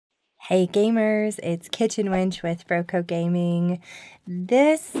Hey gamers, it's Kitchen Wench with BroCo Gaming.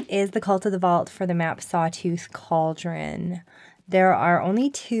 This is the Cult of the Vault for the map Sawtooth Cauldron. There are only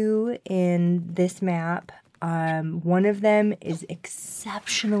two in this map. One of them is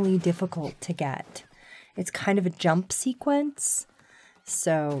exceptionally difficult to get. It's kind of a jump sequence.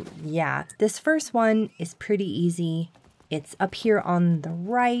 So yeah, this first one is pretty easy. It's up here on the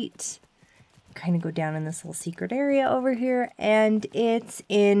right. Kind of go down in this little secret area over here, and it's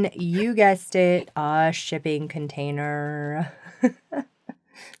in, you guessed it, a shipping container.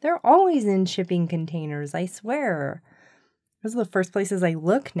 They're always in shipping containers, I swear. Those are the first places I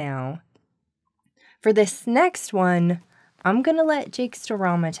look now. For this next one, I'm gonna let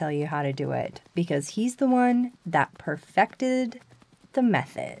Jakestorama tell you how to do it, because he's the one that perfected the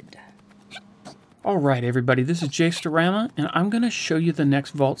method. Alright everybody, this is Jakestorama, and I'm gonna show you the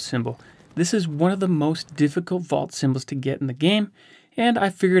next vault symbol. This is one of the most difficult vault symbols to get in the game, and I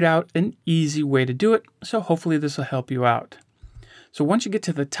figured out an easy way to do it, so hopefully this will help you out. So once you get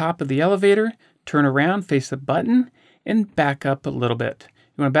to the top of the elevator, turn around, face the button, and back up a little bit.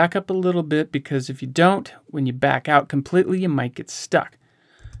 You want to back up a little bit because if you don't, when you back out completely, you might get stuck.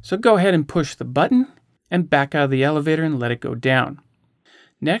 So go ahead and push the button, and back out of the elevator and let it go down.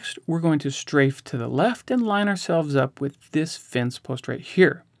 Next, we're going to strafe to the left and line ourselves up with this fence post right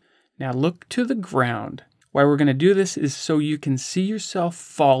here. Now look to the ground. Why we're going to do this is so you can see yourself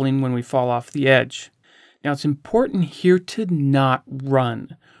falling when we fall off the edge. Now it's important here to not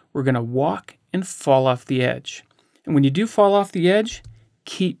run. We're going to walk and fall off the edge. And when you do fall off the edge,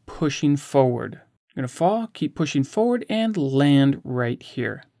 keep pushing forward. You're going to fall, keep pushing forward, and land right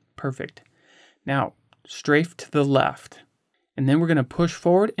here. Perfect. Now strafe to the left. And then we're going to push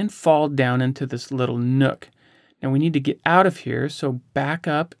forward and fall down into this little nook. Now we need to get out of here, so back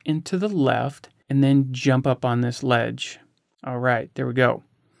up into the left and then jump up on this ledge. All right, there we go.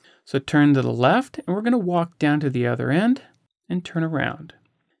 So turn to the left and we're going to walk down to the other end and turn around.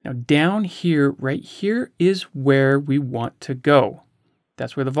 Now down here, right here is where we want to go.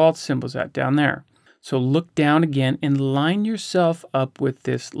 That's where the vault symbol's at, down there. So look down again and line yourself up with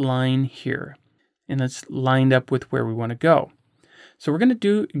this line here. And it's lined up with where we want to go. So we're going to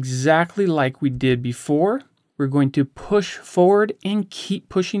do exactly like we did before. We're going to push forward and keep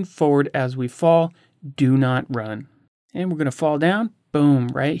pushing forward as we fall. Do not run. And we're going to fall down. Boom,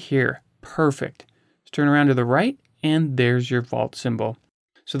 right here. Perfect. Let's turn around to the right, and there's your vault symbol.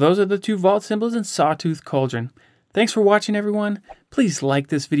 So those are the two vault symbols in Sawtooth Cauldron. Thanks for watching, everyone. Please like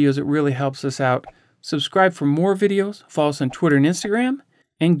this video as it really helps us out. Subscribe for more videos. Follow us on Twitter and Instagram.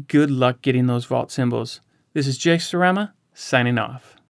 And good luck getting those vault symbols. This is Jakestorama, signing off.